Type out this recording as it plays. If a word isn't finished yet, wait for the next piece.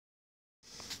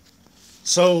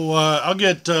So I'll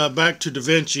get back to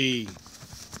DaVinci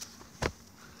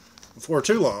before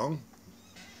too long.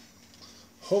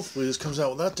 Hopefully this comes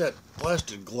out without that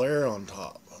blasted glare on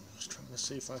top. I'm just trying to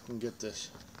see if I can get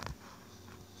this.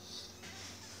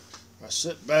 I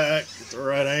sit back, get the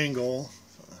right angle,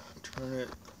 turn it.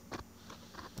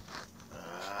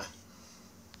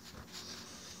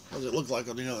 What does it look like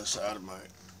on the other side of my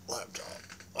laptop?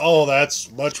 Oh,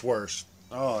 that's much worse.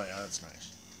 Oh, yeah, that's nice.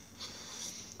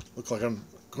 Look like I'm...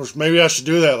 Of course, maybe I should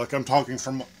do that, like I'm talking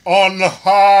from on the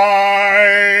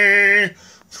high.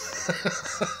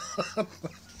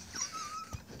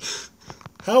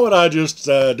 How would I just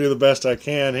do the best I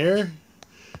can here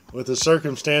with the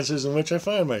circumstances in which I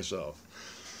find myself?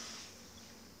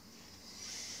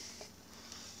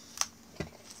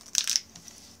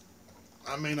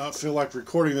 I may not feel like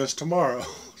recording this tomorrow,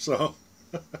 so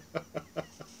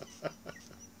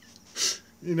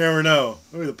you never know.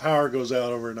 Maybe the power goes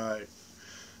out overnight.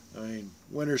 I mean,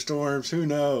 winter storms, who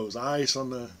knows? Ice on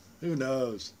the, who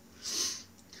knows?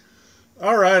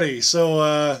 Alrighty,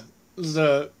 so this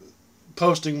is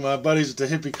posting my buddies at the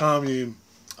hippie commune.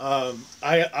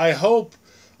 I hope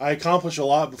I accomplish a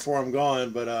lot before I'm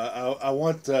gone, but I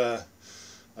want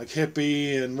like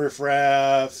hippie and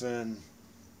riffraff and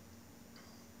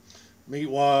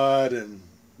meatwad and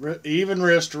even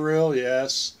wrist reel,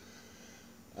 yes,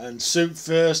 and suit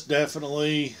fist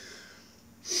definitely.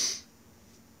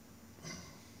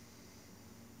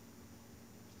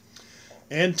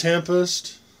 And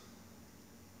Tempest.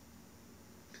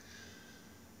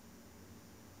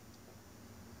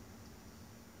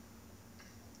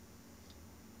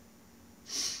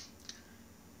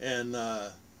 And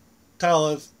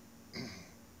Talif.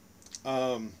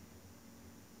 I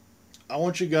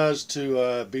want you guys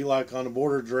to be like on the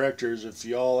board of directors if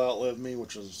you all outlive me,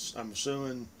 which is, I'm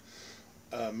assuming,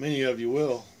 many of you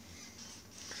will.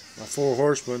 My 4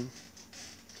 horsemen.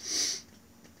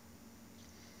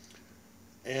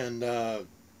 And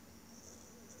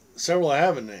several I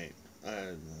haven't named.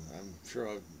 I'm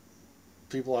sure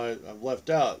people I've left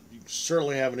out. You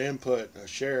certainly have an input, a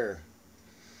share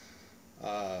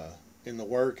in the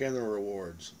work and the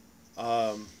rewards.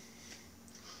 I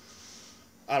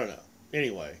don't know.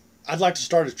 Anyway, I'd like to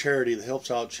start a charity that helps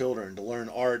out children to learn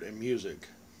art and music.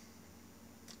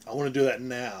 I want to do that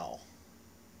now.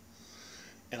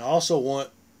 And I also want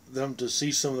them to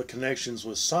see some of the connections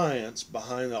with science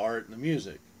behind the art and the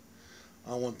music.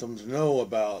 I want them to know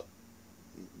about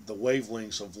the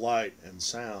wavelengths of light and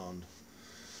sound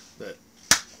that...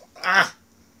 I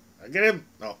get him?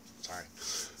 Oh, sorry.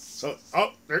 So,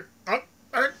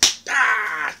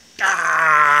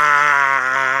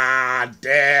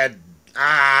 dead.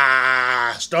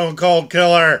 Stone Cold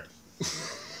Killer.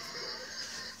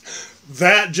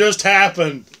 That just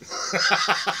happened.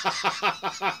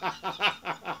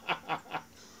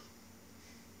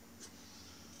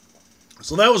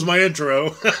 So that was my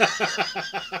intro.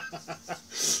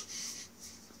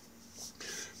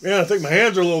 Man, I think my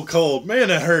hands are a little cold. Man,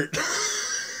 that hurt.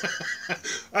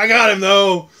 I got him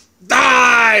though.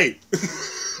 Die!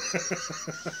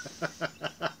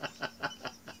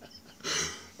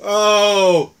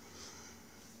 Oh.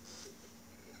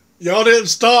 Y'all didn't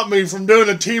stop me from doing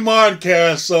a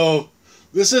T-Modcast, so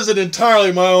this isn't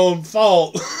entirely my own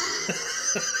fault.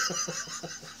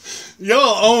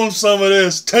 Y'all own some of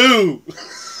this too.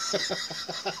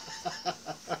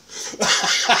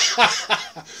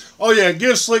 Oh yeah,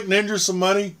 give Slick Ninja some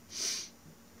money,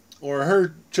 or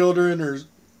her children, or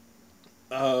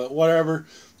whatever,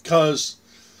 because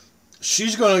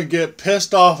she's gonna get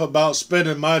pissed off about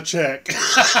spending my check.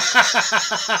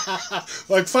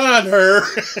 Like, find her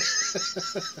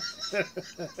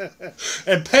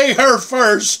and pay her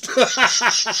first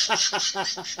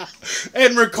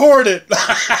and record it.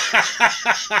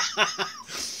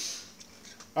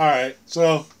 Alright,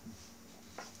 so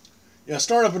yeah,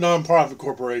 start up a non-profit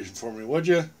corporation for me, would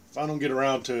you? If I don't get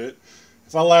around to it.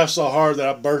 If I laugh so hard that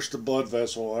I burst a blood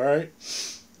vessel, alright?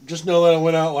 Just know that I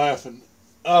went out laughing.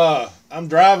 I'm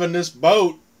driving this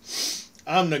boat.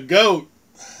 I'm the goat.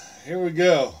 Here we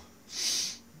go.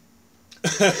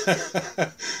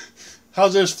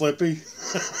 How's this, Flippy?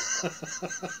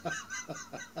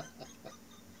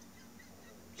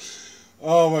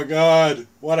 Oh my God.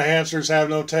 Why do hamsters have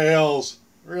no tails?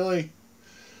 Really?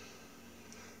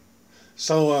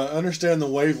 So understand the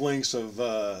wavelengths of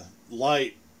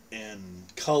light and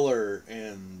color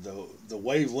and the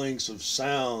wavelengths of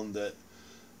sound, that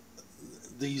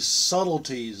these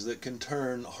subtleties that can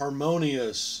turn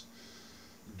harmonious,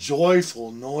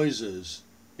 joyful noises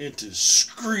into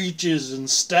screeches and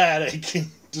static and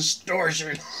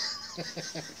distortion.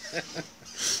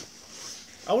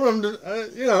 I want them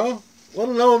to, let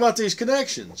them know about these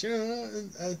connections.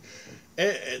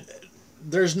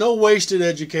 There's no wasted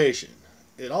education.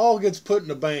 It all gets put in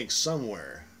the bank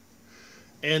somewhere.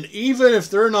 And even if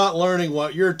they're not learning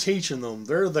what you're teaching them,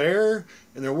 they're there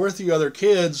and they're with the other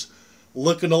kids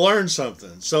looking to learn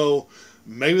something. So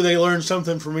maybe they learn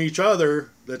something from each other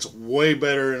that's way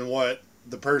better than what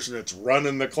the person that's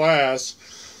running the class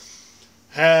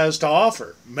has to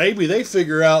offer. Maybe they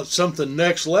figure out something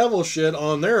next level shit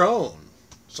on their own.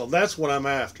 So that's what I'm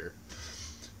after.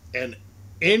 And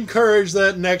encourage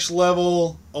that next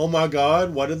level, oh my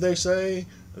God, what did they say?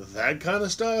 That kind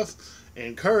of stuff.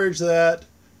 Encourage that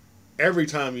every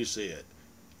time you see it.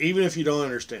 Even if you don't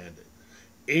understand it.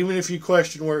 Even if you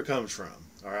question where it comes from.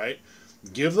 Alright?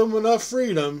 Give them enough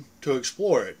freedom to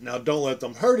explore it. Now don't let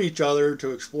them hurt each other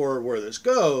to explore where this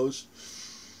goes.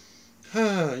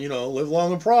 Live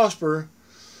long and prosper.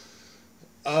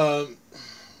 I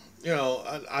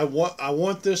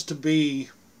want this to be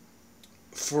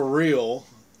for real,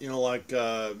 like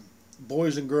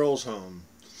boys and girls home.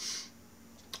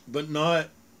 But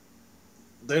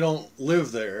they don't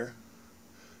live there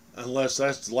unless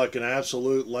that's like an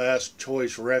absolute last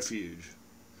choice refuge.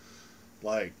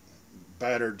 Like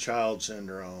battered child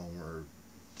syndrome or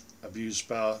abused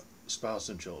spouse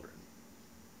and children.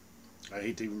 I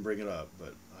hate to even bring it up,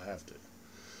 but I have to.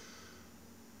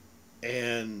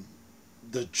 And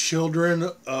the children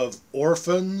of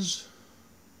orphans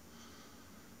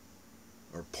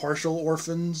or partial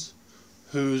orphans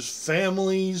whose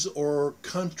families or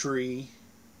country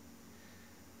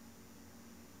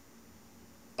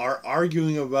are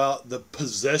arguing about the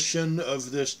possession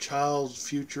of this child's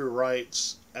future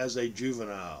rights as a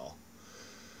juvenile.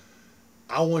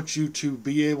 I want you to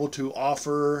be able to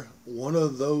offer one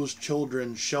of those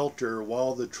children shelter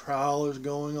while the trial is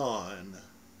going on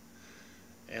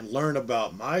and learn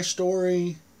about my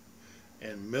story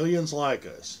and millions like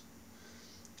us.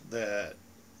 That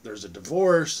there's a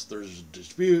divorce, there's a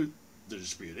dispute, the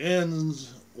dispute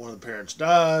ends, one of the parents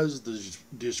dies, the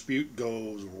dispute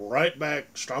goes right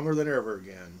back stronger than ever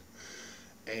again.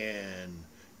 And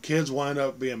kids wind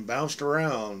up being bounced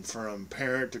around from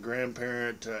parent to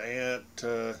grandparent to aunt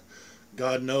to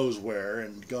God knows where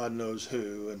and God knows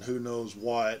who and who knows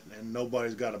what, and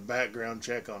nobody's got a background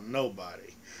check on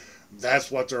nobody.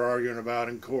 That's what they're arguing about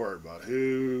in court, about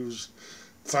who's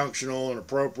functional and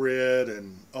appropriate,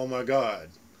 and oh my God.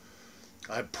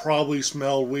 I probably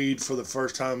smelled weed for the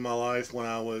first time in my life when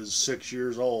I was 6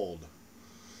 years old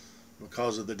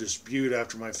because of the dispute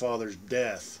after my father's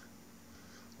death.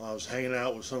 I was hanging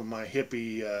out with some of my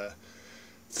hippie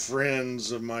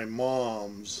friends of my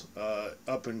mom's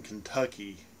up in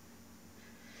Kentucky.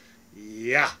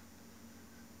 Yeah.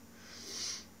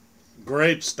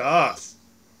 Great stuff.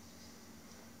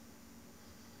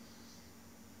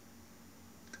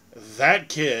 That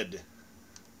kid.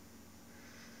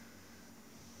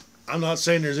 I'm not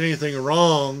saying there's anything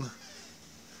wrong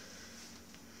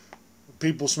with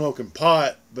people smoking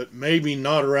pot, but maybe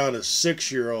not around a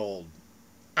 6-year-old.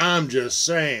 I'm just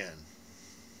saying.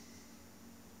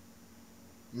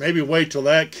 Maybe wait till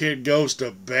that kid goes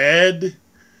to bed.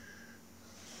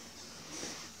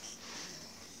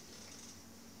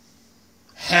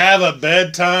 Have a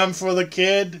bedtime for the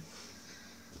kid.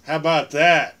 How about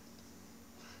that?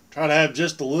 Try to have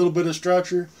just a little bit of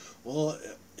structure. Well,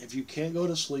 if you can't go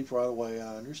to sleep right away,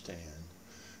 I understand.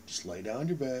 Just lay down in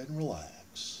your bed and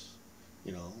relax.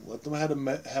 Let them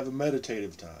have a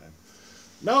meditative time.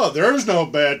 No, there's no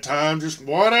bedtime. Just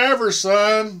whatever,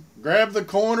 son. Grab the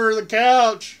corner of the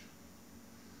couch.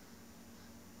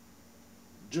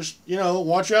 Just,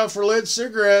 watch out for lit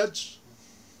cigarettes.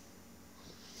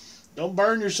 Don't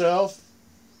burn yourself.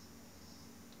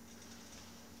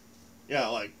 Yeah,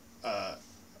 like, I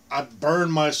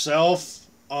burned myself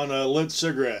on a lit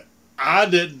cigarette. I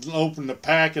didn't open the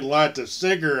pack and light the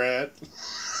cigarette.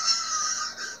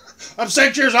 I'm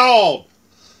 6 years old.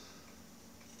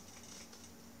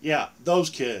 Yeah, those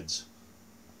kids.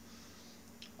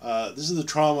 This is the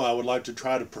trauma I would like to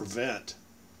try to prevent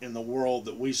in the world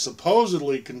that we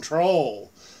supposedly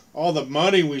control. All the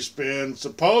money we spend,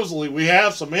 supposedly we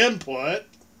have some input.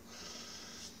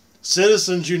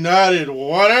 Citizens United,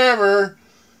 whatever.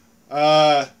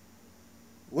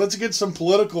 Let's get some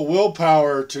political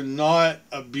willpower to not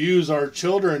abuse our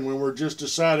children when we're just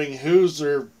deciding who's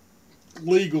their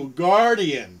legal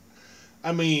guardian.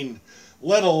 I mean,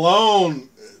 let alone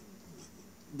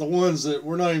the ones that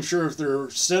we're not even sure if they're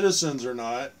citizens or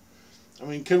not. I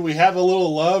mean, could we have a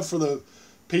little love for the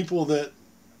people that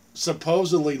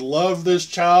supposedly love this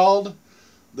child,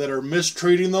 that are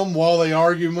mistreating them while they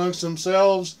argue amongst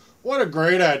themselves? What a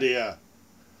great idea.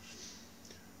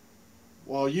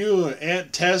 while you and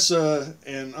Aunt Tessa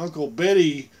and Uncle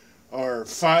Biddy are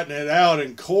fighting it out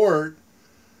in court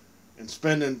and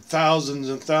spending thousands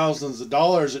and thousands of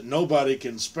dollars that nobody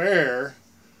can spare,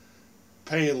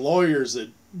 paying lawyers that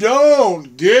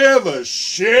don't give a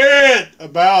shit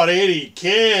about any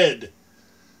kid.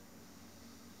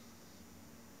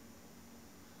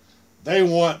 They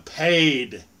want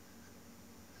paid.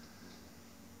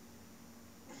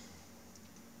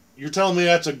 You're telling me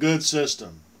that's a good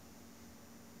system?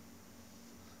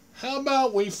 How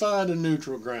about we find a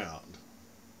neutral ground?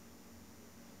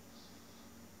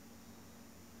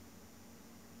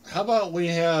 How about we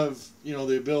have,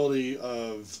 the ability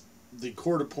of the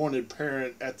court-appointed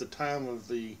parent at the time of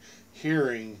the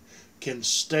hearing can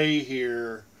stay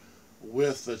here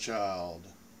with the child,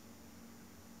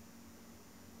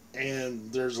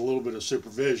 and there's a little bit of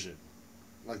supervision,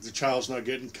 like the child's not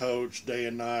getting coached day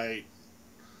and night.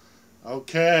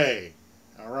 Okay,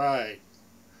 all right.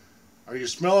 Are you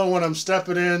smelling what I'm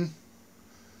stepping in?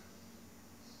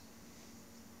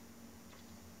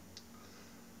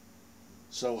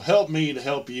 So help me to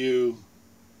help you,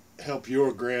 help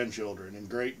your grandchildren and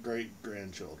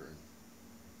great-great-grandchildren.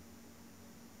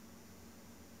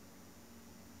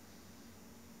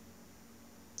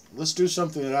 Let's do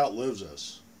something that outlives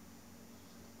us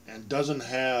and doesn't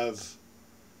have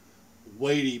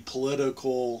weighty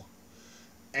political,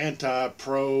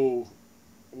 anti-pro,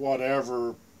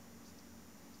 whatever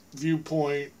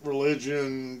viewpoint,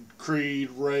 religion, creed,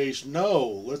 race. No,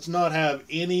 let's not have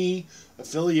any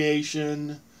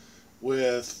affiliation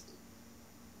with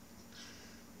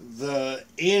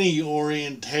any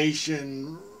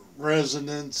orientation,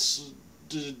 resonance,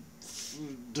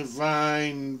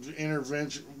 divine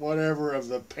intervention, whatever, of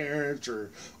the parents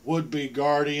or would-be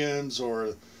guardians.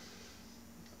 Or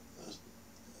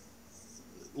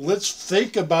let's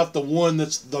think about the one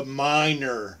that's the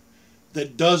minor,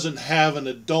 that doesn't have an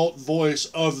adult voice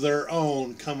of their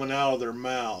own coming out of their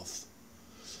mouth.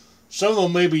 Some of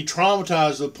them may be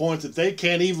traumatized to the point that they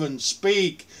can't even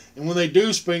speak, and when they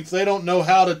do speak, they don't know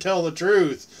how to tell the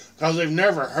truth because they've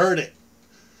never heard it.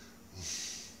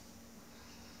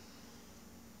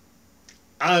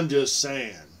 I'm just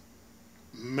saying,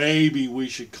 maybe we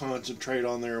should concentrate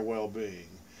on their well-being.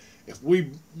 If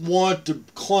we want to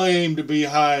claim to be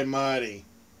high and mighty,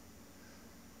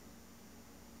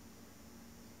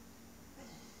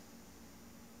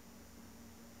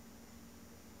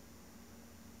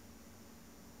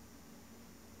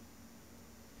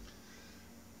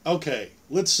 okay,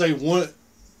 let's say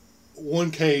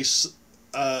one case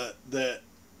that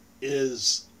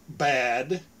is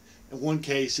bad and one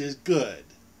case is good.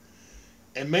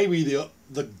 And maybe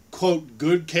the quote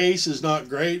good case is not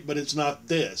great, but it's not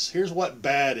this. Here's what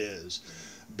bad is.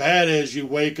 Bad is you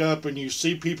wake up and you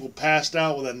see people passed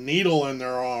out with a needle in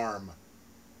their arm.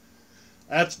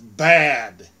 That's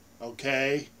bad,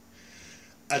 okay?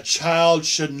 A child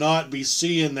should not be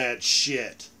seeing that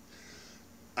shit.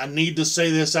 I need to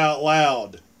say this out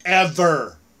loud.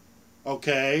 Ever.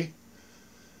 Okay?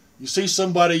 You see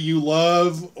somebody you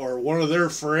love or one of their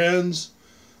friends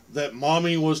that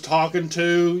mommy was talking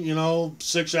to,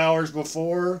 6 hours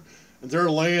before, and they're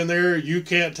laying there, you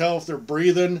can't tell if they're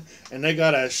breathing, and they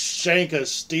got a shank of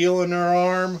steel in their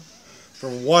arm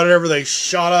from whatever they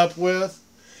shot up with.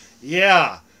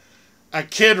 Yeah, a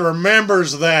kid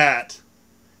remembers that.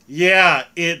 Yeah,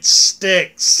 it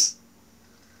sticks.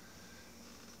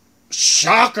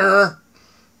 Shocker!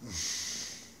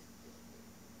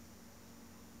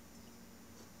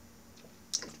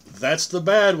 That's the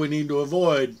bad we need to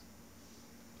avoid.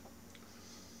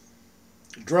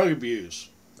 Drug abuse.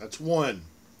 That's one.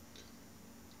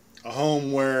 A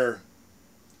home where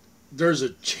there's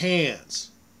a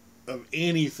chance of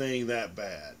anything that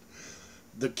bad.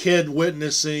 The kid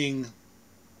witnessing,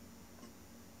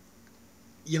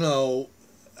 a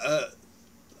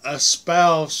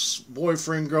spouse,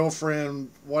 boyfriend,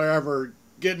 girlfriend, whatever,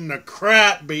 getting the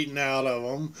crap beaten out of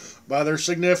them by their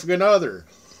significant other.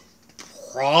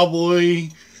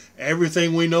 Probably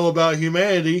everything we know about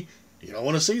humanity, you don't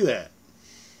want to see that.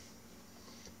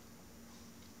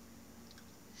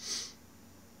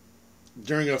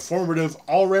 During a formative,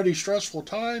 already stressful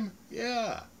time,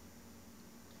 yeah.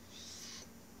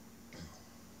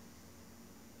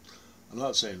 I'm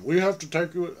not saying we have to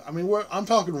take it. I'm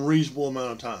talking a reasonable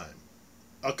amount of time.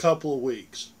 A couple of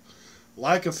weeks.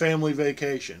 Like a family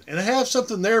vacation. And have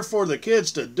something there for the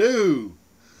kids to do.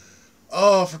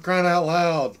 Oh, for crying out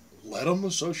loud. Let them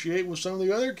associate with some of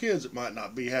the other kids that might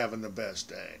not be having the best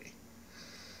day.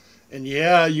 And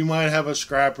yeah, you might have a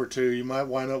scrap or two. You might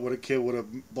wind up with a kid with a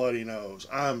bloody nose.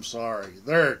 I'm sorry.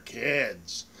 They're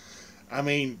kids.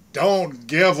 Don't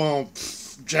give them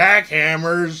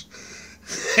jackhammers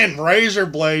and razor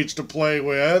blades to play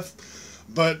with,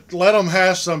 but let them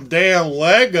have some damn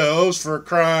Legos, for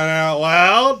crying out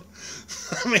loud.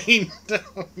 I mean,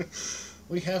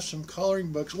 we have some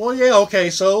coloring books. Well, yeah, okay,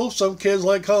 so some kids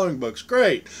like coloring books.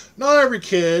 Great. Not every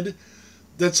kid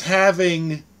that's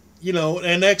having, you know,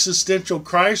 an existential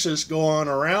crisis go on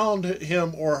around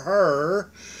him or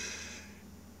her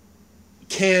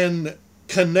can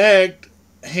connect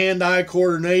hand-eye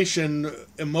coordination,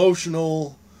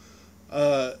 emotional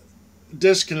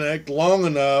disconnect long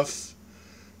enough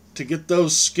to get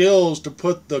those skills to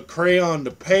put the crayon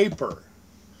to paper.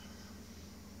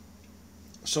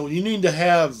 So you need to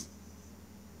have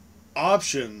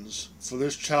options for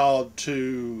this child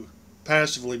to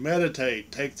passively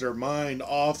meditate, take their mind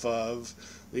off of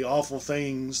the awful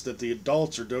things that the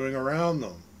adults are doing around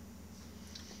them.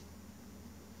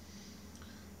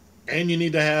 And you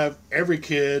need to have every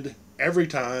kid, every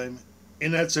time,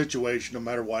 in that situation, no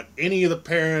matter what any of the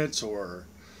parents or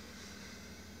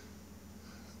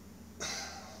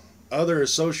other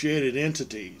associated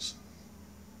entities.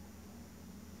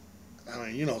 I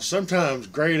mean, you know, sometimes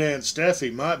Great Aunt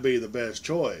Steffi might be the best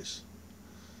choice.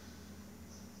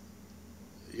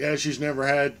 Yeah, she's never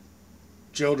had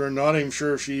children, not even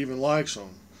sure if she even likes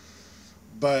them.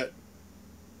 But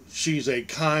she's a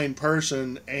kind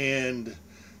person, and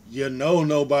you know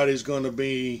nobody's going to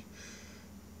be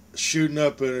shooting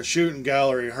up in a shooting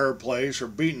gallery at her place or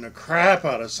beating the crap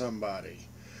out of somebody.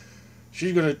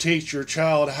 She's going to teach your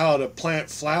child how to plant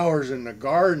flowers in the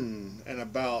garden and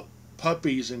about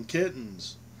puppies and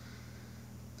kittens.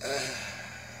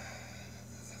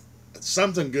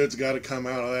 Something good's got to come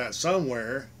out of that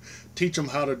somewhere. Teach them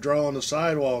how to draw on the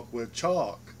sidewalk with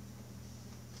chalk.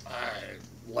 I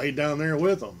lay down there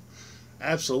with them.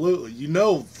 Absolutely. You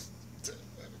know,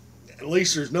 at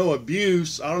least there's no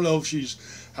abuse. I don't know if she's,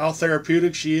 how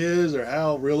therapeutic she is or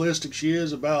how realistic she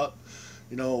is about,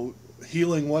 you know,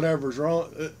 healing whatever's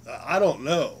wrong. I don't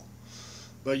know.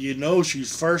 But you know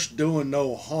she's first doing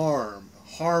no harm.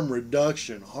 Harm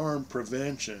reduction, harm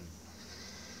prevention.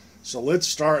 So let's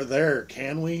start there,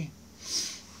 can we?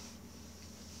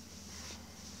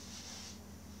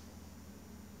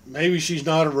 Maybe she's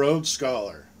not a Rhodes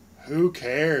Scholar. Who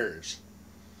cares?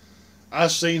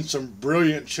 I've seen some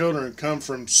brilliant children come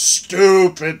from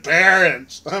stupid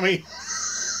parents. I mean,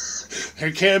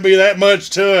 there can't be that much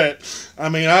to it. I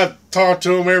mean, I talk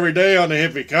to them every day on the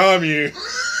hippie commune.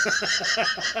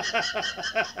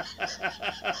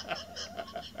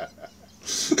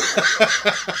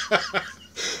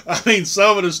 I mean,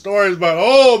 some of the stories about,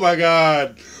 oh my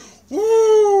God,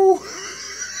 woo!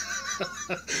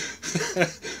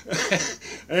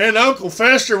 And Uncle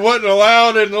Fester wasn't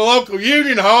allowed in the local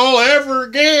union hall ever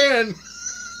again.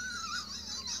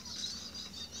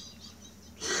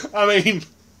 I mean,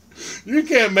 you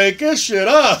can't make this shit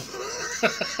up.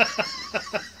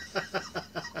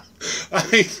 I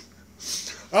mean,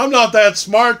 I'm not that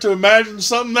smart to imagine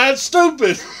something that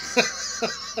stupid.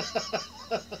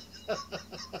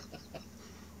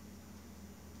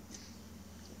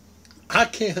 I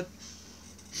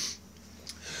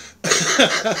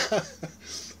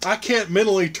can't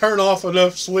mentally turn off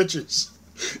enough switches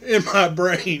in my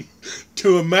brain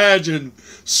to imagine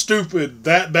stupid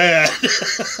that bad.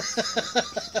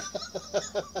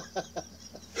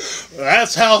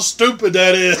 That's how stupid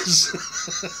that is.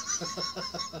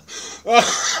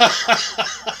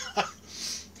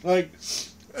 Like,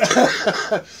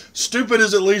 stupid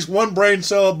is at least one brain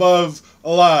cell above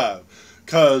alive.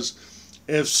 Because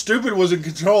if stupid was in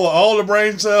control of all the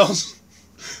brain cells,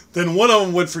 then one of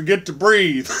them would forget to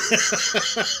breathe.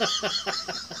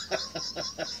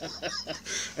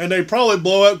 And they probably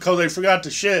blow up because they forgot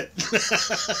to shit.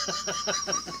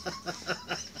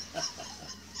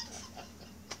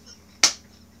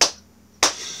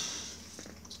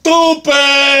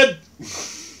 Stupid!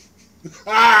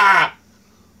 Ah!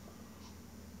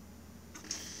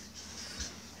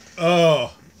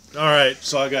 Oh, all right.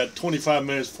 So I got 25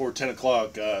 minutes before 10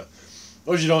 o'clock.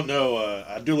 Those you don't know,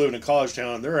 I do live in a college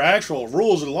town. There are actual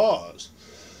rules and laws.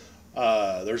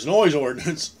 There's noise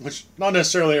ordinance, which not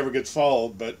necessarily ever gets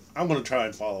followed, but I'm going to try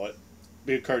and follow it.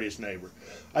 Be a courteous neighbor.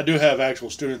 I do have actual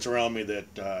students around me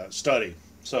that study.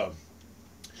 So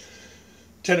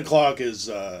 10 o'clock is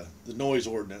the noise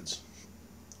ordinance.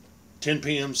 10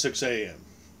 p.m., 6 a.m.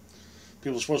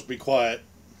 People are supposed to be quiet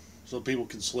so people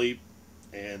can sleep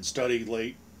and study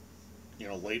late,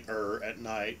 later at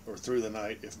night or through the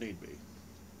night if need be.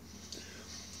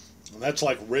 And that's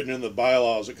like written in the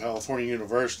bylaws at California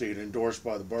University and endorsed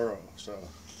by the borough. So,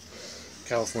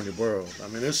 California borough. I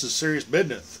mean, this is serious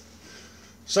business.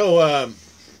 So,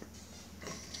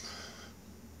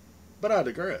 But I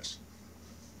digress.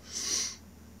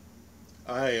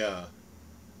 I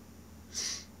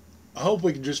hope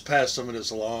we can just pass some of this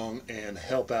along and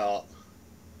help out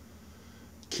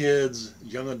kids,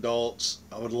 young adults.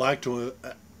 I would like to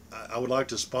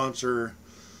sponsor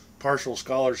partial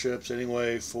scholarships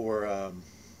anyway for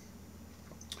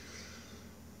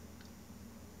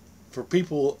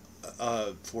people,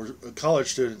 for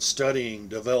college students studying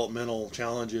developmental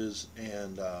challenges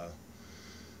and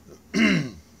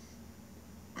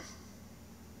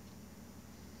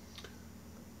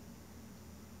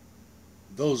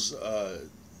those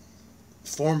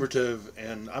formative,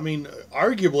 and I mean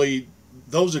arguably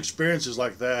those experiences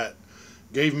like that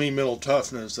gave me mental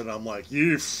toughness that I'm like,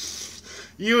 you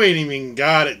ain't even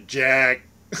got it, Jack.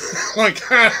 Like,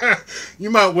 you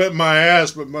might whip my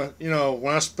ass, but when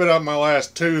I spit out my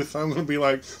last tooth, I'm gonna be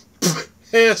like,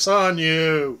 piss on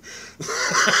you.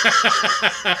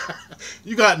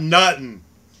 You got nothing.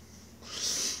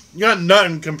 You got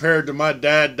nothing compared to my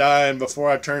dad dying before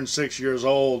I turned 6 years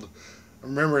old. I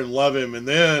remember and love him, and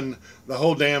then the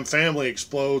whole damn family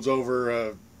explodes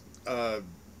over a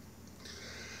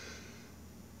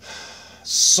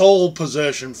soul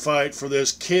possession fight for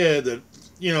this kid that,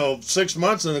 6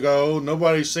 months ago,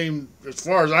 nobody seemed, as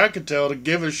far as I could tell, to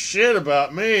give a shit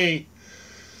about me.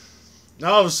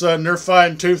 Now all of a sudden, they're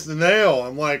fighting tooth and nail.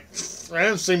 I'm like, I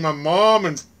haven't seen my mom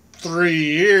in 3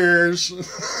 years.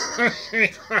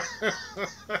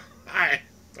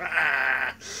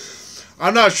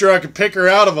 I'm not sure I could pick her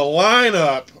out of a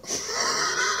lineup.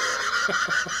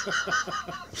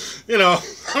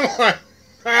 I'm like,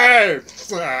 hey,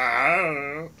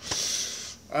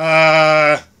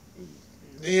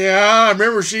 yeah, I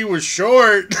remember she was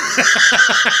short.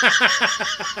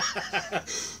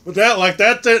 But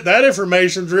that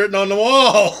information's written on the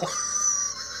wall.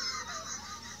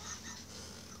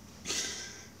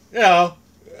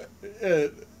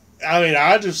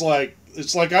 I just like,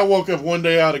 it's like I woke up one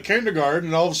day out of kindergarten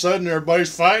and all of a sudden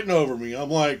everybody's fighting over me. I'm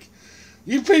like,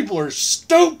 you people are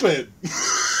stupid.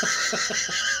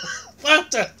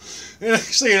 What the? And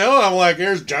next thing you know, I'm like,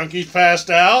 there's junkies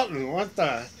passed out, and what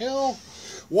the hell?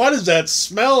 What is that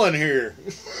smell in here?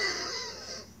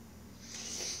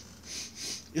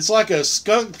 It's like a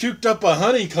skunk puked up a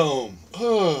honeycomb.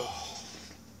 Ugh.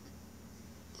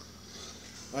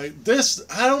 Like this,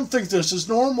 I don't think this is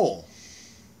normal.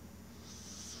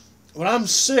 When I'm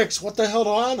 6, what the hell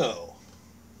do I know?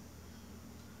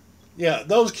 Yeah,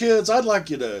 those kids, I'd like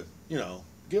you to,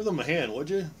 give them a hand, would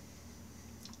you?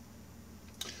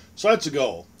 So that's a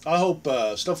goal. I hope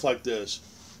stuff like this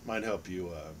might help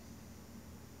you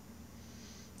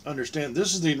understand.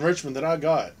 This is the enrichment that I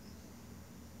got.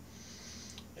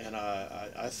 And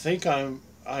I think I'm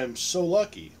so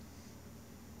lucky.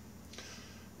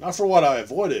 Not for what I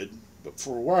avoided, but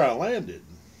for where I landed.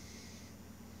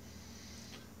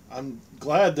 I'm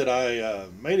glad that I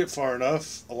made it far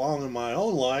enough along in my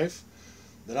own life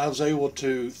that I was able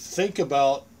to think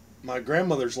about my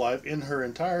grandmother's life in her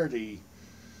entirety.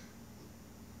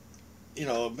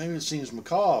 Maybe it seems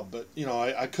macabre, but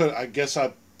I guess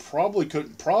I probably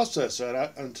couldn't process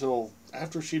that until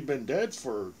after she'd been dead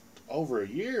for over a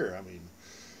year. I mean,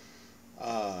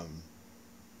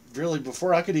 really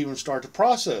before I could even start to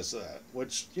process that,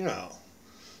 which,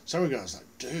 some of you guys like,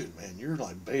 dude, man, you're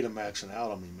like beta maxing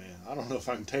out on me, man. I don't know if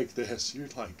I can take this. You're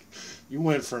like, you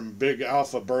went from big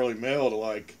alpha burly male to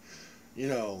like,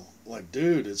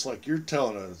 dude, it's like you're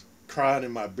telling a crying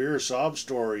in my beer sob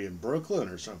story in Brooklyn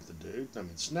or something, dude. I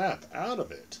mean, snap out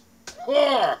of it.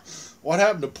 What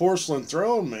happened to Porcelain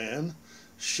Throne, man?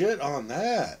 Shit on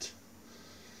that.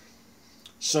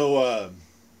 So,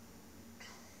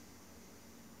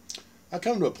 I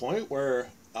come to a point where,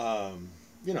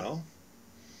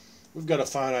 we've got a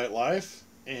finite life,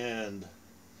 and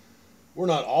we're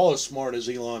not all as smart as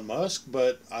Elon Musk,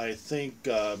 but I think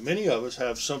many of us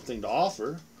have something to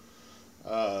offer.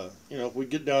 If we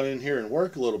get down in here and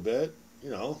work a little bit,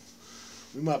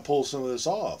 we might pull some of this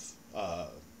off.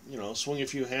 Swing a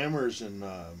few hammers and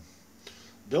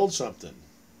build something.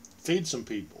 Feed some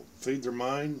people. Feed their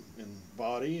mind and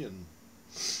body and,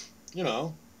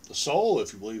 the soul,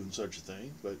 if you believe in such a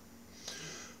thing. But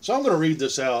so I'm going to read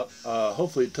this out.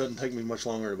 Hopefully it doesn't take me much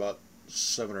longer, about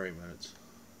 7 or 8 minutes.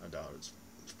 I doubt it's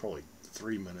probably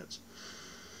 3 minutes.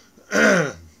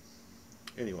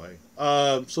 Anyway,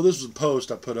 so this was a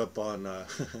post I put up on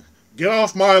Get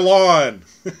Off My Lawn.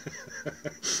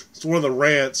 It's one of the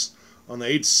rants on the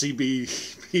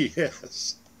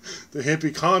HCBPS, the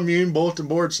hippie commune bulletin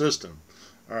board system.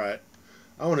 Alright,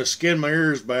 I want to skin my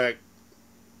ears back,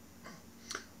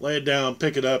 lay it down,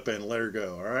 pick it up, and let her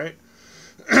go, alright?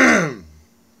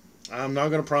 I'm not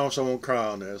going to promise I won't cry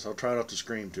on this. I'll try not to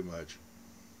scream too much.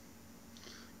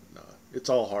 No, it's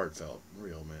all heartfelt,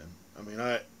 real, man. I mean,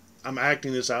 I'm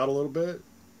acting this out a little bit.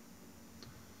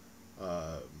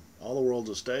 All the world's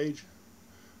a stage.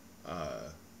 I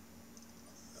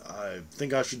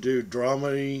think I should do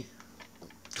comedy,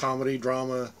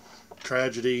 drama,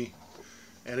 tragedy,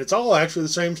 and it's all actually the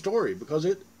same story, because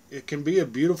it can be a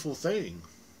beautiful thing,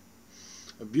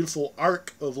 a beautiful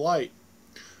arc of light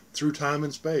through time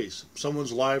and space,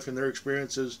 someone's life and their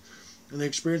experiences, and the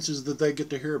experiences that they get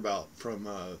to hear about from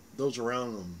those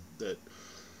around them that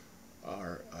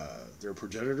are their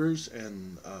progenitors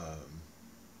and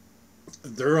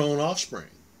their own offspring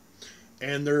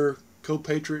and their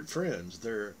co-patriot friends.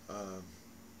 They're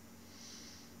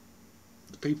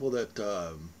the people that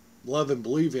love and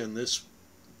believe in this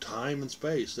time and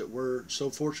space that we're so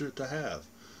fortunate to have.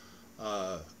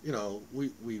 You know,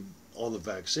 we all the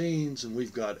vaccines, and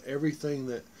we've got everything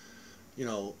that, you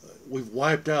know, we've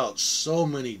wiped out so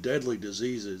many deadly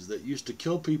diseases that used to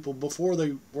kill people before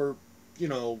they were, you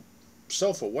know,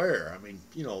 self-aware. I mean,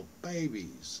 you know,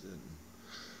 babies and,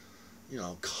 you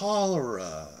know,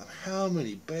 cholera. How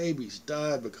many babies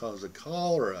died because of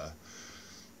cholera?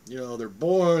 You know, they're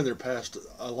born, they're past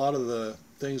a lot of the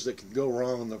things that can go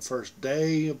wrong on the first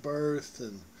day of birth,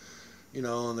 and, you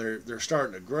know, and they're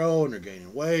starting to grow, and they're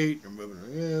gaining weight, they're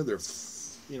moving, they're,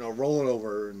 you know, rolling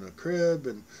over in the crib,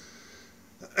 and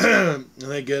and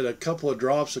they get a couple of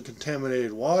drops of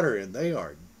contaminated water, and they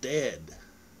are dead.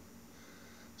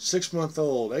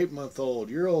 6-month-old, 8-month-old,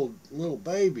 year-old little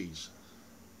babies.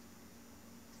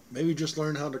 Maybe just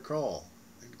learn how to crawl,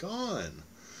 and gone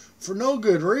for no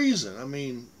good reason. I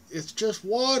mean, it's just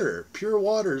water. Pure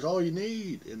water is all you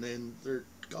need, and then they're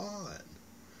gone.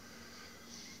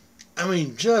 I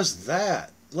mean, just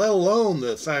that, let alone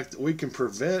the fact that we can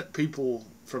prevent people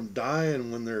from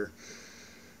dying when they're,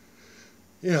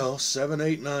 you know, 7,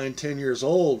 8, 9, 10 years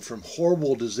old from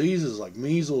horrible diseases like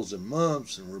measles and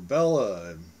mumps and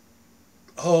rubella, and,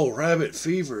 oh, rabbit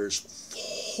fever is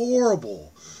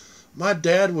horrible. My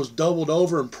dad was doubled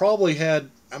over and probably had,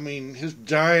 I mean, his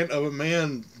giant of a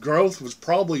man growth was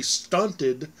probably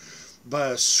stunted by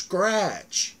a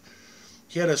scratch.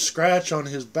 He had a scratch on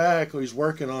his back when he's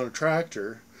working on a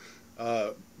tractor,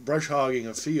 brush hogging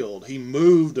a field. He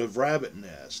moved a rabbit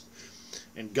nest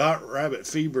and got rabbit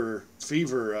fever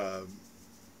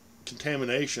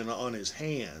contamination on his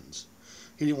hands.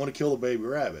 He didn't want to kill the baby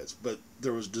rabbits, but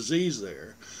there was disease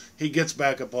there. He gets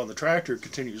back up on the tractor,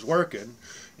 continues working,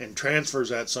 and transfers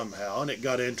that somehow, and it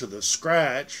got into the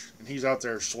scratch, and he's out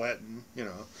there sweating, you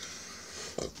know.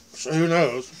 So who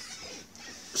knows?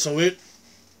 So it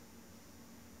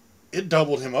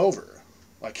doubled him over.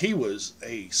 Like, he was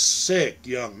a sick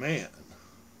young man.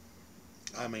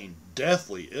 I mean,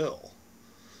 deathly ill.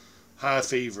 High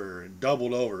fever and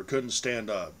doubled over, couldn't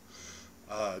stand up,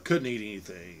 couldn't eat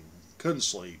anything, couldn't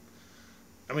sleep.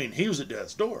 I mean, he was at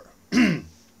death's door.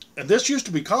 And this used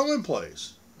to be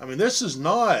commonplace. I mean, this is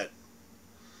not,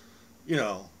 you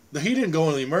know, he didn't go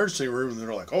into the emergency room and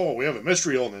they're like, oh, we have a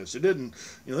mystery illness. It didn't,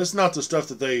 you know, this is not the stuff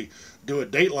that they do a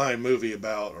Dateline movie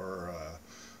about, or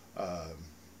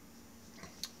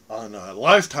on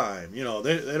Lifetime. You know,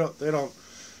 they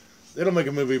don't make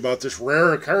a movie about this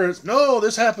rare occurrence. No,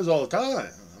 this happens all the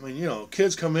time. I mean, you know,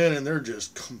 kids come in and they're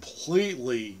just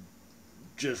completely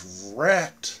just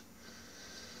wrecked.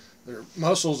 Their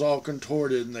muscles all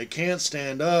contorted, and they can't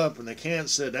stand up, and they can't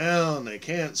sit down, and they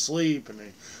can't sleep, and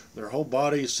their whole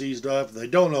body is seized up. They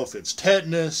don't know if it's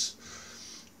tetanus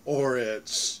or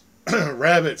it's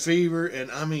rabbit fever, and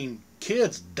I mean,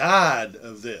 kids died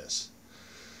of this.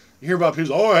 You hear about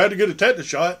people, oh, I had to get a tetanus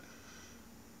shot.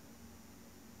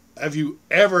 Have you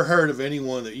ever heard of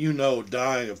anyone that you know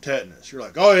dying of tetanus? You're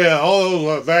like, oh yeah, all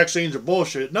those vaccines are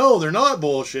bullshit. No, they're not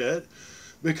bullshit,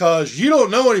 because you don't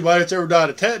know anybody that's ever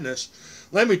died of tetanus.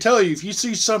 Let me tell you, if you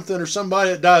see something or somebody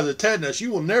that dies of tetanus,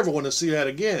 you will never want to see that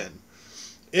again.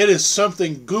 It is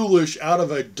something ghoulish out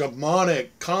of a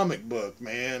demonic comic book,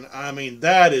 man. I mean,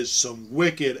 that is some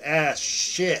wicked ass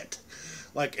shit.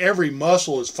 Like, every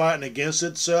muscle is fighting against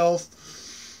itself.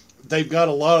 They've got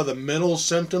a lot of the mental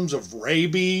symptoms of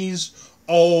rabies.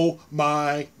 Oh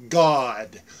my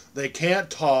God. They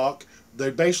can't talk. They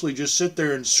basically just sit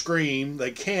there and scream.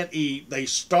 They can't eat. They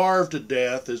starve to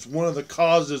death as one of the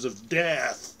causes of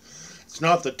death. It's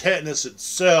not the tetanus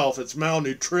itself. It's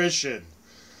malnutrition.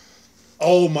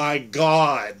 Oh my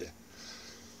God.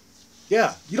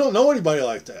 Yeah, you don't know anybody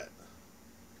like that,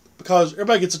 because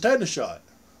everybody gets a tetanus shot.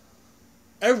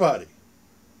 Everybody.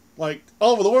 Like,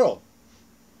 all over the world.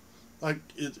 Like,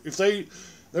 if they,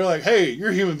 They're like, hey, you're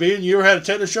a human being. You ever had a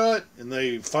tetanus shot? And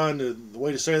they find the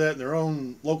way to say that in their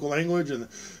own local language. And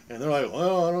they're like,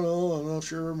 well, I don't know. I'm not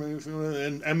sure. Maybe.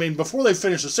 And I mean, before they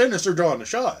finish the sentence, they're drawing the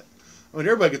shot. I mean,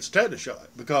 everybody gets a tetanus shot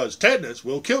because tetanus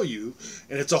will kill you.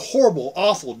 And it's a horrible,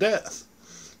 awful death.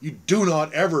 You do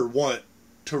not ever want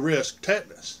to risk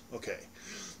tetanus. Okay.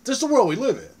 This is the world we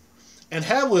live in and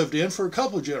have lived in for a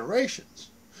couple of generations.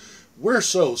 We're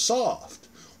so soft.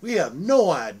 We have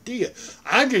no idea.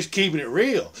 I'm just keeping it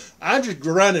real. I'm just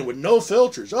running with no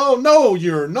filters. Oh, no,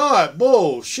 you're not.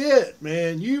 Bullshit,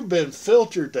 man. You've been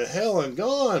filtered to hell and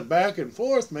gone back and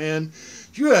forth, man.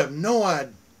 You have no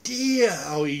idea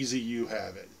how easy you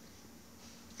have it.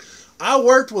 I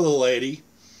worked with a lady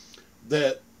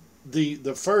that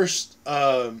the first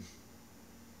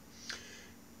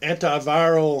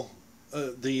antiviral,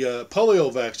 the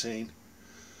polio vaccine,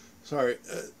 sorry,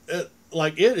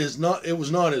 like it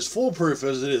was not as foolproof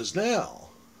as it is now.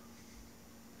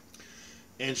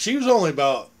 And she was only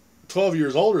about 12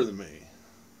 years older than me.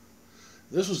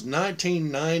 This was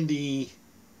 1990,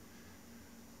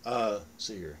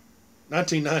 see here,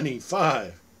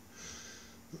 1995.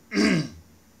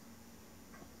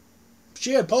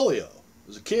 She had polio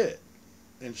as a kid.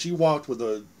 And she walked with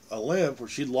a limp where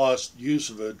she'd lost use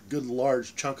of a good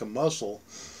large chunk of muscle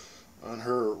on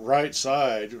her right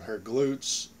side, her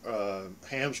glutes,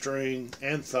 hamstring,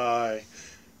 and thigh,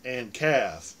 and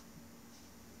calf.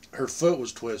 Her foot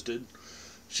was twisted.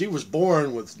 She was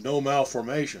born with no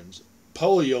malformations.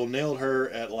 Polio nailed her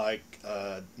at like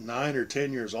 9 or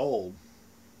 10 years old.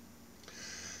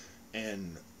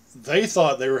 And they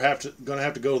thought they were going to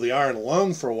have to go to the iron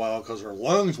lung for a while because her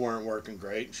lungs weren't working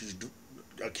great. She's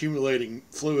accumulating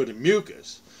fluid and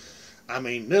mucus. I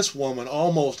mean, this woman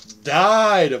almost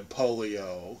died of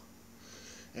polio,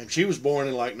 and she was born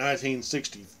in like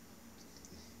 1960.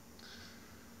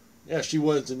 Yeah, she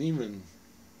wasn't even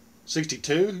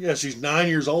 62. Yeah, she's 9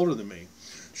 years older than me.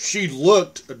 She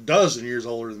looked a dozen years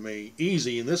older than me,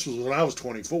 easy, and this was when I was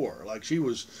 24. Like, she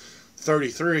was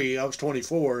 33, I was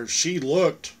 24, and she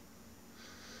looked,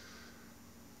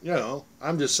 you know,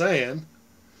 I'm just saying,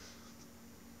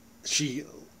 she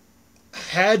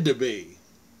had to be.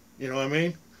 You know what I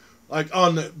mean? Like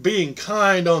on the being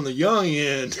kind on the young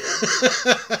end,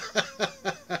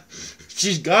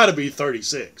 she's got to be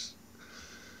 36.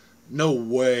 No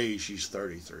way she's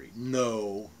 33.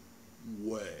 No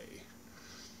way.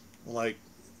 Like,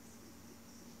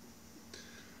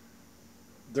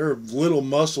 there are little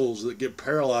muscles that get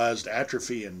paralyzed,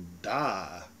 atrophy, and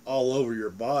die all over your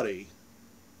body,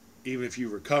 even if you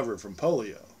recover from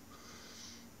polio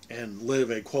and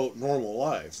live a, quote, normal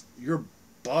life. Your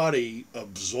body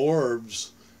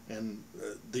absorbs and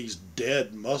these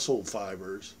dead muscle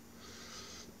fibers.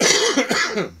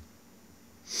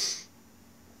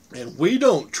 And we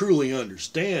don't truly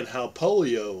understand how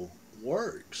polio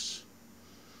works.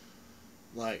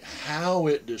 Like, how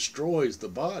it destroys the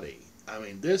body. I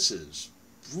mean, this is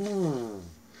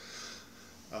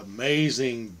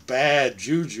amazing bad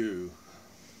juju.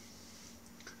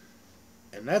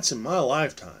 And that's in my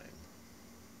lifetime.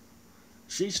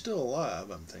 She's still alive,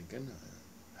 I'm thinking.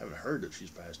 I haven't heard that she's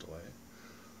passed away.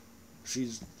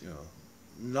 She's, you know,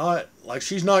 not, like,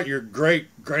 she's not your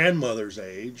great-grandmother's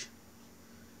age.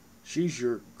 She's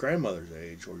your grandmother's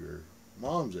age or your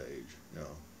mom's age, you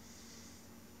know.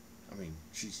 I mean,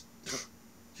 she's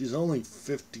only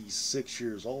 56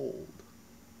 years old.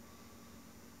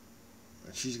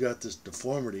 And she's got this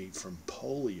deformity from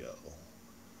polio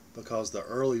because the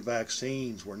early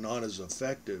vaccines were not as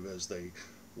effective as they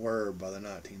were by the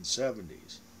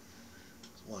 1970s.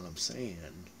 That's what I'm saying.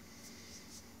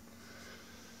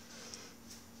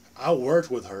 I worked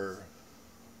with her.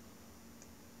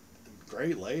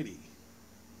 Great lady.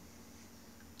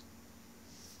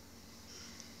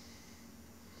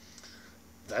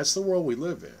 That's the world we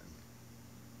live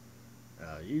in.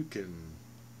 Now you can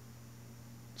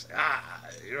say,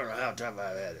 you don't know how tough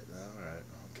I've had it. All right,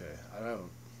 okay, I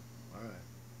don't. All right.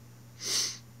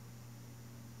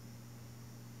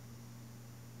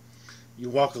 You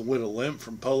walking with a limp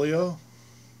from polio?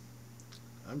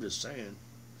 I'm just saying.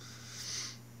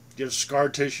 Get scar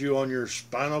tissue on your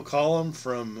spinal column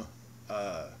from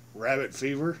rabbit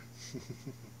fever.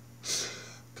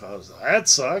 Because that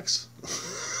sucks.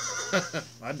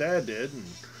 My dad did, and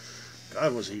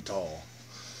God was he tall.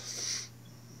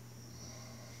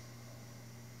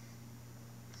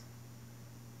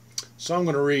 So I'm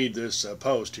going to read this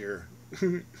post here.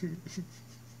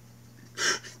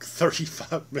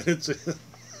 35 minutes in.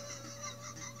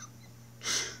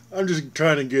 I'm just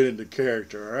trying to get into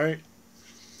character, alright?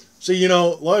 See, you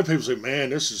know, a lot of people say, man,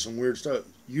 this is some weird stuff.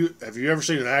 Have you ever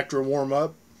seen an actor warm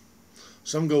up?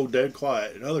 Some go dead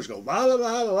quiet, and others go blah, blah,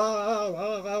 blah, blah,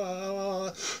 blah, blah, blah,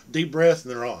 blah, deep breath,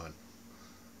 and they're on.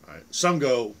 All right. Some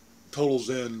go total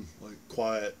zen, like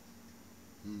quiet.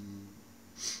 I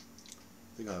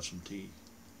think I'll have some tea,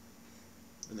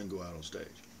 and then go out on stage.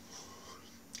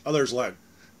 Others like,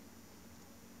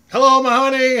 hello, my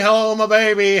honey, hello, my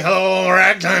baby, hello,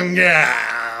 ragtime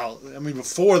gal. I mean,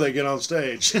 before they get on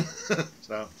stage.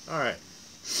 So, all right.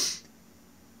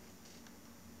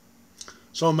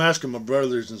 So I'm asking my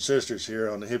brothers and sisters here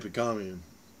on the hippie commune.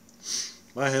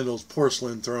 My handle's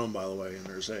Porcelain Throne, by the way, and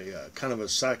there's a kind of a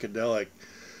psychedelic,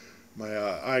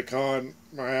 my icon,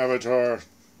 my avatar,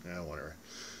 yeah, whatever.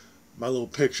 My little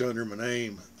picture under my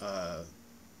name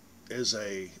is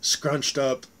a scrunched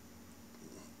up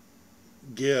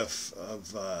GIF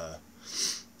of a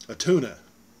tuna,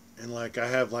 and like I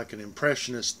have like an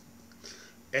impressionist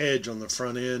edge on the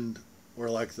front end where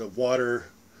like the water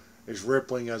is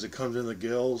rippling as it comes in the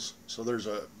gills, so there's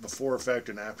a before effect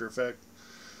and after effect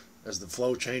as the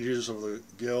flow changes over the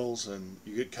gills, and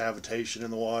you get cavitation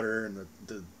in the water, and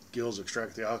the gills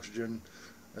extract the oxygen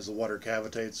as the water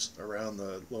cavitates around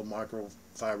the little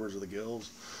microfibers of the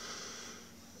gills.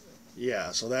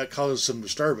 Yeah, so that causes some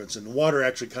disturbance, and the water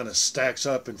actually kind of stacks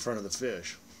up in front of the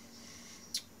fish.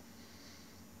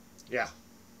 Yeah.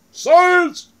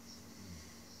 Science!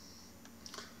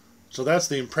 So that's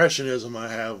the impressionism I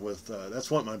have with,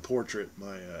 that's what my portrait,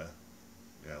 my,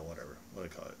 yeah, whatever, what do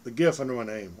I call it? The GIF under my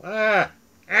name.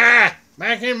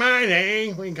 Back in my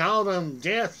day, we called them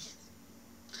GIFs.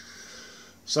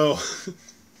 So,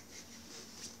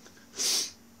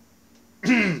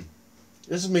 this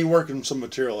is me working some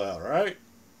material out, alright?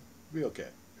 Be okay.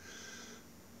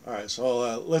 Alright,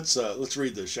 so let's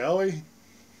read this, shall we?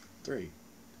 3.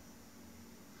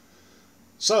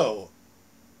 So,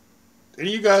 did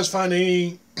you guys find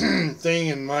anything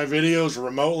in my videos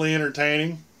remotely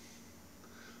entertaining?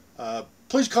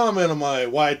 Please comment on my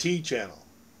YT channel.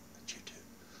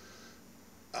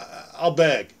 I'll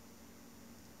beg.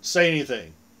 Say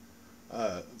anything.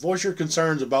 Voice your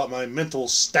concerns about my mental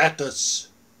status.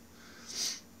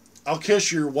 I'll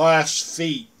kiss your wife's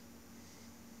feet.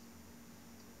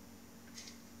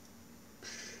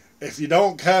 If you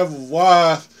don't have a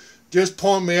wife, just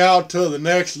point me out to the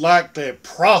next likely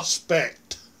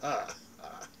prospect.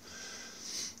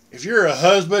 If you're a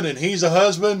husband and he's a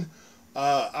husband,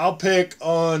 I'll pick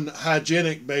on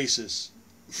hygienic basis.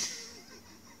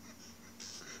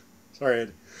 Sorry,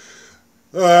 Eddie.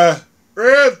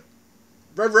 Red.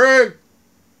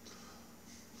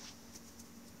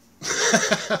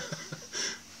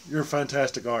 You're a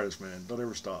fantastic artist, man. Don't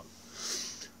ever stop.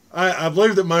 I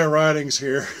believe that my writings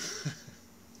here,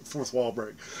 fourth wall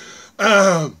break.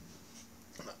 I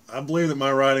believe that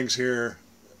my writings here,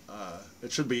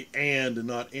 it should be and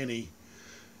not any,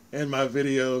 and my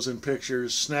videos and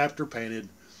pictures, snapped or painted,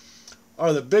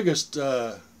 are the biggest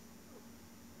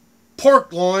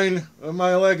pork loin of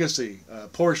my legacy,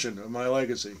 portion of my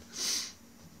legacy.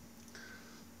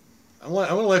 I'm going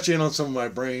to let you in on some of my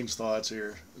brain's thoughts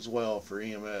here as well for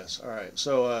EMS. Alright,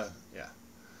 so, yeah,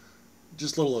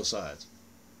 just little asides.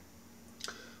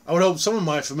 I would hope some of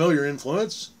my familiar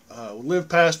influence would live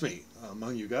past me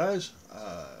among you guys.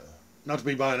 Not to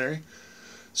be binary.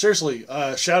 Seriously,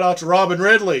 shout out to Robin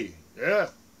Ridley. Yeah.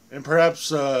 And perhaps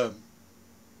some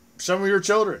of your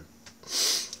children.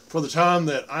 For the time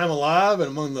that I'm alive and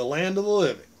among the land of the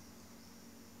living.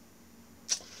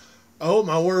 I hope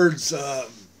my words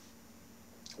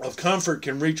of comfort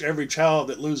can reach every child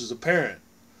that loses a parent,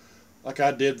 like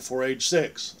I did before age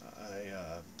 6.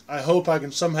 I hope I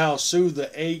can somehow soothe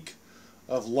the ache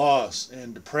of loss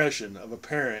and depression of a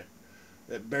parent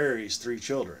that buries 3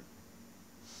 children.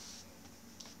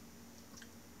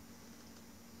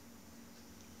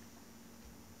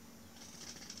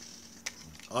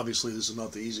 Obviously, this is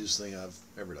not the easiest thing I've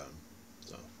ever done,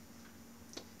 so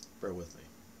bear with me.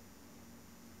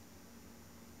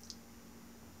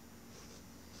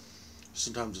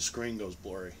 Sometimes the screen goes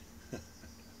blurry.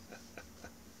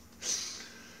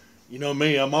 You know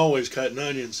me, I'm always cutting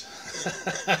onions.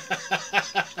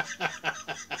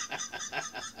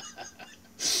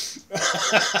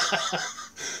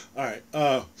 Alright,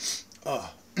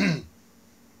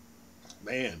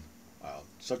 man, wow,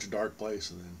 such a dark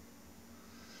place. And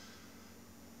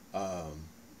then,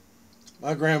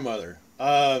 my grandmother,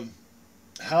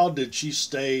 how did she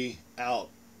stay out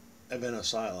of an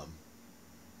asylum?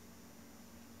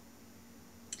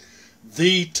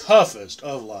 The toughest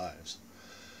of lives.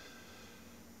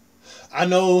 I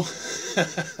know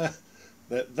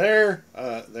that there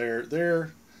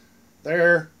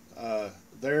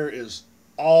is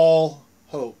all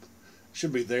hope.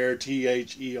 Should be there,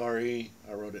 T-H-E-R-E.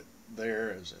 I wrote it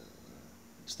there as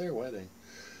it's their wedding.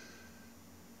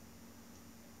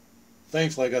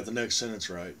 Thankfully, I got the next sentence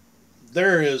right.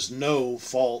 There is no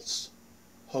false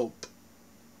hope.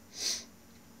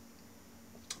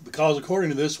 Because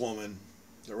according to this woman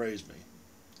that raised me,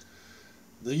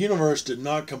 the universe did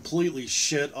not completely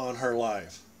shit on her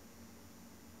life.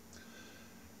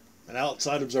 An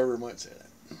outside observer might say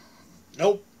that.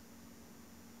 Nope.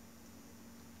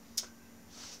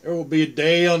 There will be a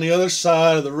day on the other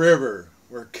side of the river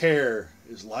where care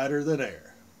is lighter than air.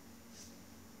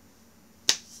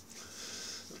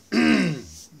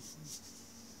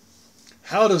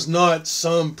 How does not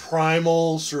some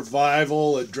primal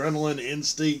survival adrenaline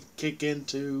instinct kick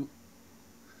into?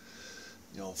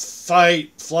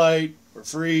 Fight, flight, or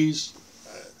freeze.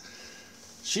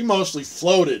 She mostly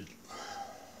floated.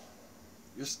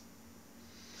 Just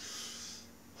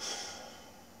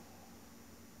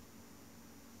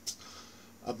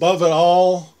above it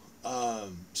all,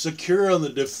 secure in the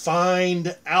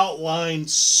defined outline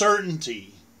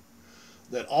certainty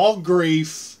that all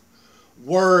grief,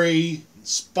 worry,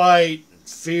 spite, and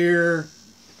fear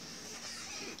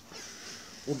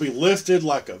will be lifted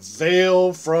like a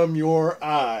veil from your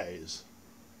eyes.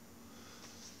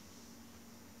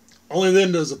 Only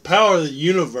then does the power of the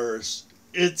universe,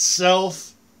 its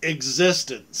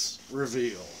self-existence,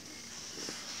 reveal.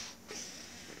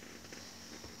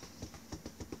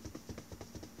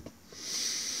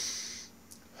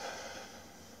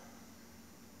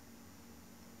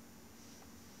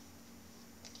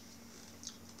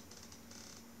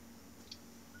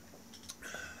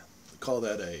 Call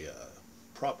that a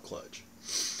prop clutch.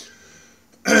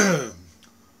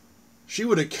 She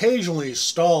would occasionally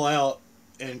stall out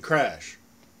and crash.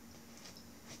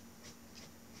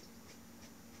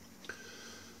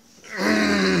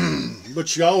 But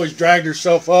she always dragged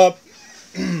herself up,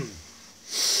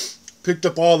 picked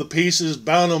up all the pieces,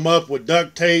 bound them up with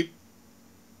duct tape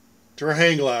to her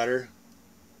hang glider,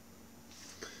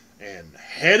 and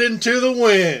head into the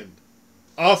wind,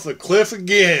 off the cliff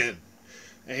again,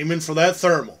 aiming for that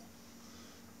thermal.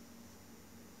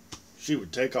 She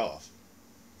would take off.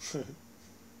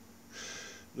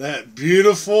 That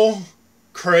beautiful,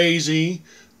 crazy,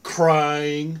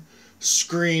 crying,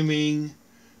 screaming,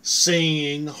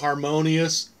 singing,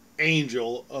 harmonious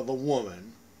angel of a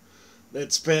woman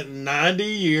that spent 90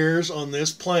 years on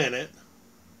this planet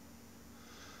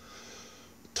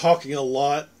talking a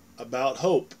lot about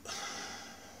hope.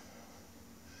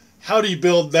 How do you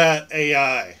build that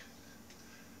AI?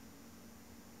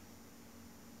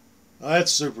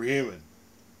 That's superhuman.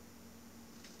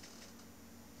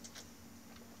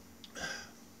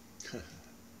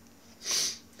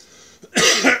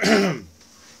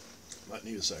 Might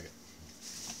need a second.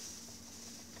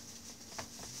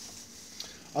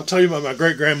 I'll tell you about my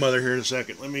great-grandmother here in a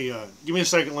second. Let me, give me a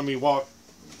second. Let me walk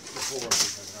the floor for a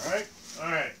second, all right?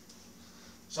 All right.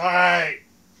 It's all right.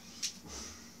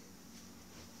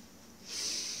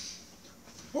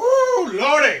 Woo,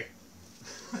 Lordy!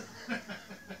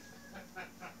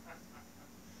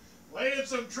 Laying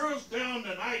some truth down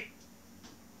tonight.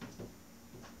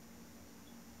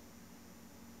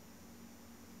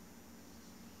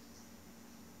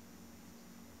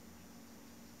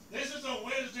 This is a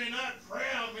Wednesday night prayer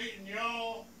meeting,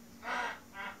 y'all.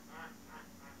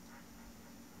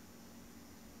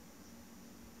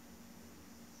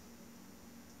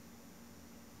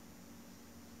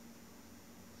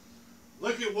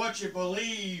 Look at what you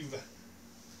believe.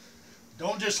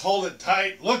 Don't just hold it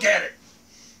tight. Look at it.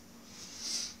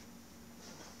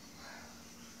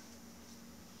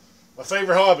 My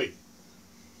favorite hobby.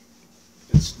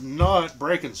 It's not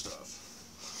breaking stuff.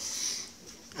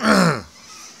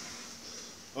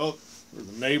 Oh, there's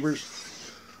the neighbors.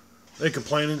 They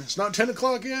complaining. It's not 10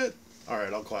 o'clock yet?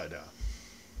 Alright, I'll quiet down.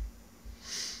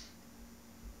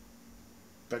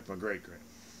 Back to my great-gran.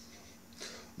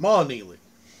 Ma Neely.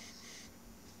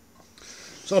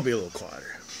 So I'll be a little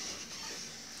quieter.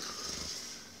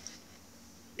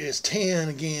 It's 10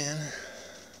 again.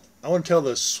 I want to tell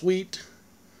the sweet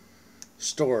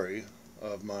story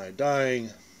of my dying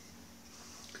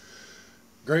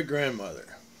great-grandmother.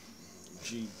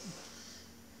 She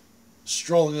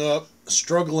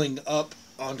struggling up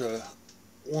onto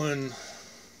one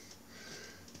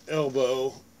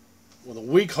elbow with a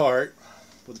weak heart,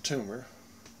 with a tumor,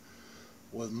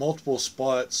 with multiple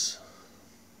spots,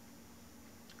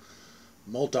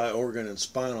 multi-organ and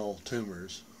spinal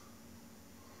tumors,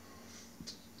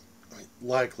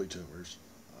 likely tumors,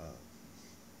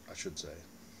 I should say.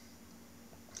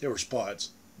 There were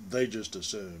spots, they just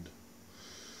assumed,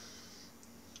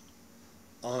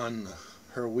 on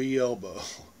her wee elbow.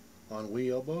 On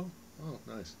wee elbow? Oh,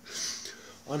 nice.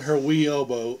 On her wee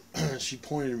elbow, she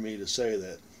pointed at me to say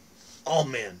that all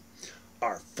men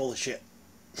are full of shit.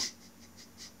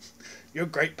 Your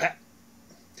great pap,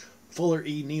 Fuller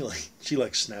E. Neely. She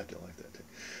like snapped it like that too.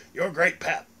 Your great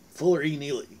pap, Fuller E.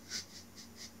 Neely,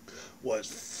 was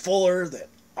fuller than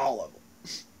all of them.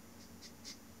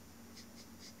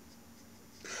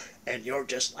 And you're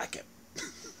just like him.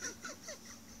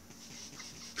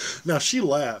 Now, she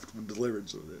laughed when delivered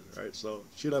some of this, right? So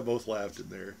she and I both laughed in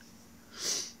there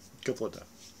a couple of times.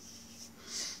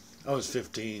 I was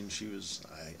 15. She was,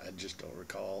 I just don't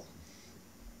recall.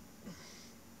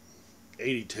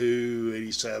 82,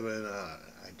 87. I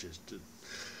just did.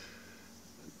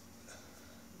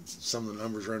 Some of the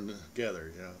numbers run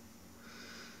together, you know.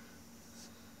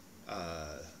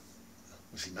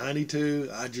 Was he 92?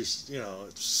 I just,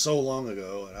 it's so long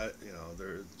ago, and there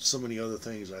are so many other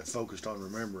things I focused on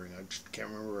remembering. I just can't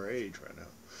remember her age right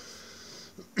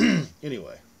now.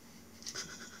 Anyway,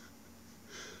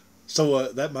 so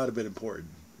that might have been important.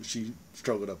 She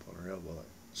struggled up on her elbow.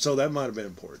 So that might have been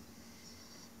important.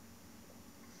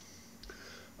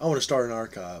 I want to start an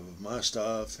archive of my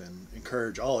stuff and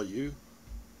encourage all of you,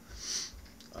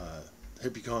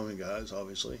 hippie common guys,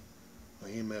 obviously, my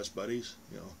EMS buddies,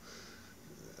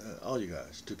 all you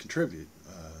guys to contribute,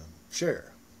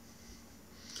 share.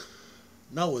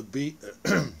 Not with me.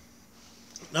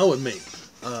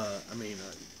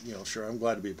 Sure, I'm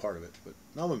glad to be a part of it, but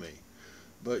not with me.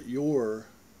 But your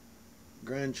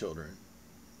grandchildren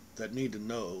that need to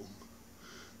know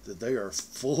that they are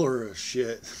fuller of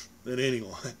shit than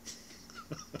anyone.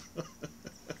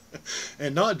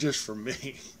 And not just for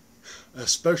me,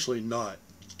 especially not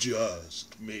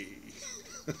just me.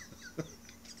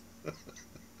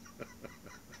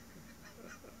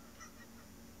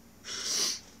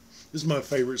 This is my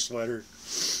favorite sweater.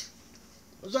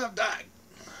 What's up, Doc?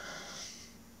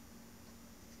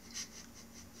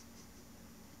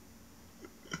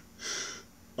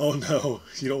 Oh no,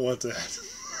 you don't want that.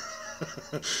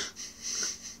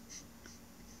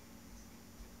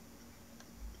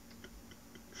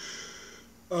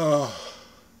 Oh.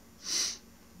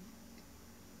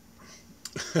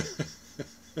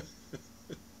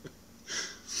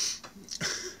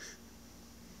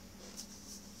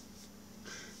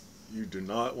 You do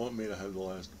not want me to have the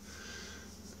last.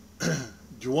 Do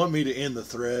you want me to end the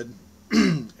thread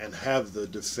and have the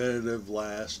definitive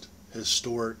last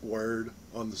historic word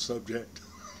on the subject?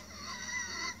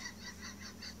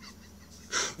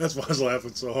 That's why I was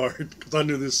laughing so hard, because I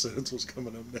knew this sentence was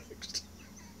coming up next.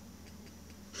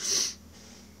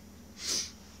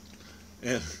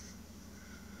 And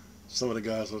some of the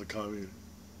guys on the comment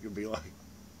could be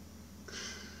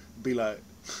like,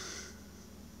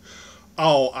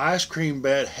 oh, ice cream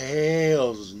bet,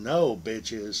 hells no,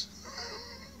 bitches.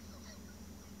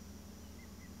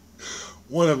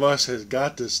 One of us has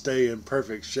got to stay in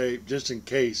perfect shape just in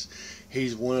case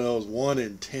he's one of those 1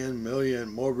 in 10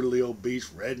 million morbidly obese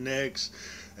rednecks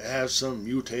that have some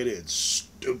mutated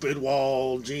stupid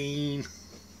wall gene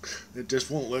that just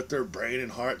won't let their brain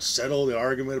and heart settle the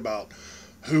argument about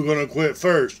who gonna quit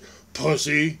first.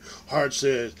 Pussy. Heart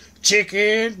says,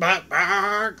 chicken, bark,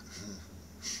 bark.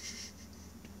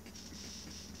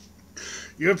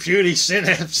 Your puny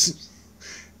synapse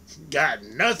got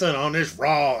nothing on this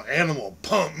raw animal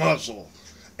pump muscle.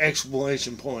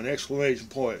 Exclamation point, exclamation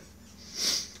point.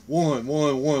 1,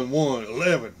 1, 1, 1,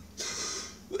 11.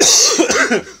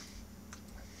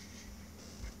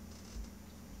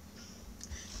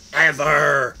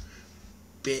 Ever,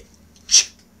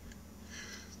 bitch.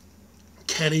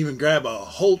 Can't even grab a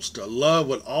Holtz to love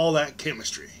with all that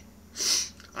chemistry.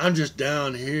 I'm just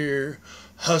down here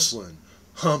hustling,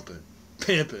 humping,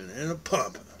 pimping, and a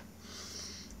pumping.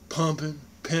 Pumping,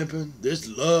 pimping this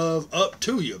love up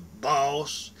to you,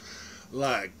 boss.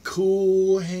 Like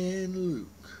Cool Hand Luke.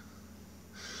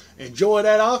 Enjoy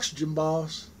that oxygen,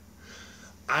 boss.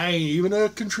 I ain't even a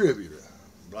contributor.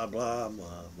 Blah, blah,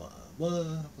 blah, blah,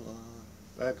 blah, blah.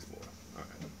 Back and forth. All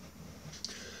right.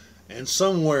 And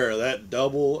somewhere that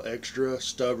double, extra,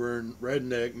 stubborn,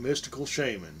 redneck, mystical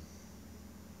shaman,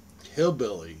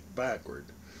 hillbilly, backward,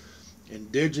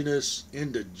 indigenous,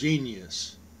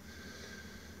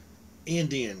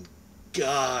 Indian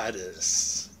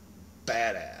goddess,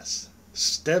 badass,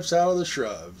 steps out of the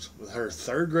shrubs with her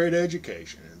 3rd grade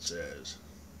education and says,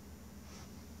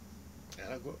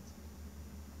 and I quote,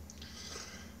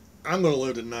 I'm going to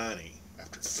live to 90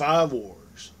 after 5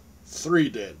 wars, 3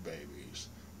 dead babies,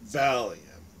 Valium,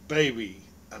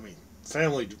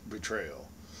 family betrayal,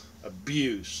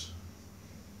 abuse,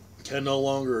 can no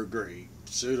longer agree,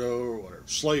 pseudo or whatever,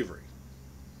 slavery.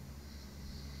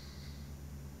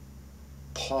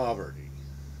 poverty,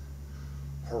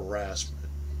 harassment,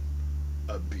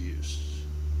 abuse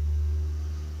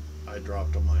I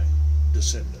dropped on my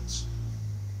descendants.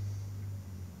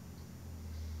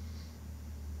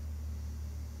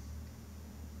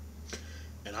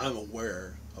 And I'm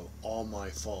aware of all my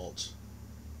faults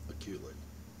acutely.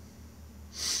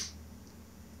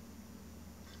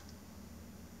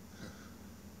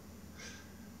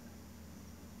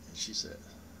 And she said,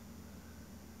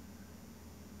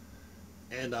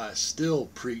 and I still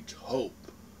preach hope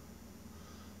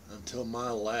until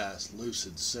my last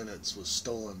lucid sentence was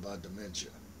stolen by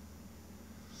dementia.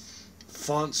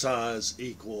 Font size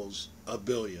equals a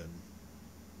billion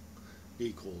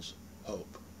equals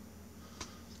hope.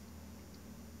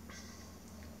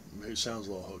 Maybe it sounds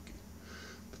a little hokey,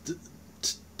 but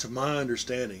to my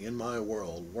understanding, in my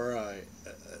world, where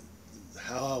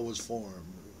how I was formed,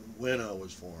 when I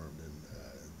was formed, and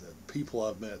the people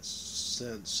I've met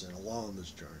since and along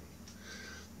this journey,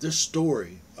 this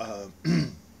story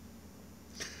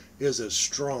is as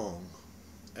strong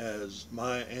as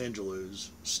Maya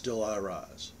Angelou's "Still I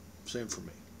Rise." Same for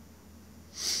me.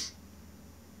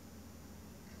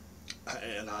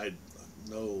 And I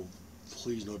know,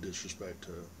 please, no disrespect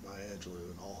to Maya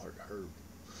Angelou and all her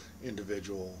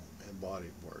individual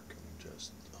embodied work. I mean,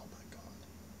 just, oh my God,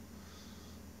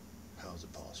 how is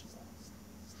it possible?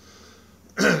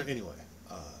 Anyway,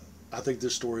 I think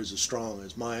this story is as strong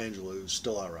as Maya Angelou's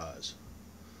 "Still I Rise."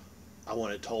 I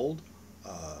want it told.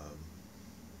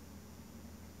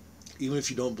 Even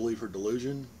if you don't believe her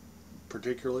delusion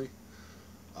particularly,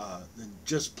 then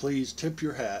just please tip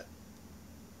your hat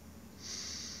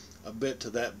a bit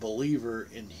to that believer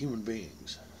in human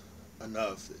beings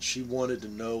enough that she wanted to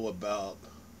know about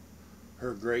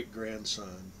her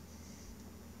great-grandson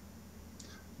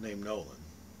named Nolan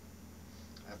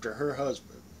after her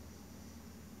husband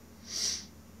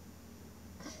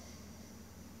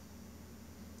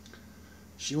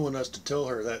she wanted us to tell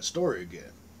her that story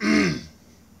again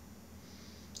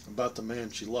about the man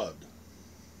she loved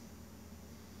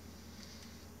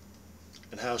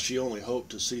and how she only hoped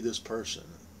to see this person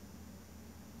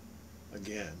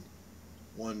again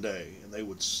one day, and they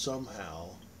would somehow,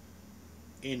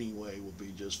 anyway, will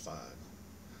be just fine.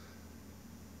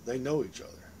 They know each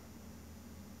other.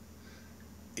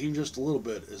 Even just a little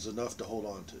bit is enough to hold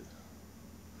on to.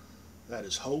 That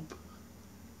is hope,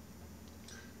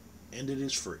 and it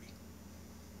is free.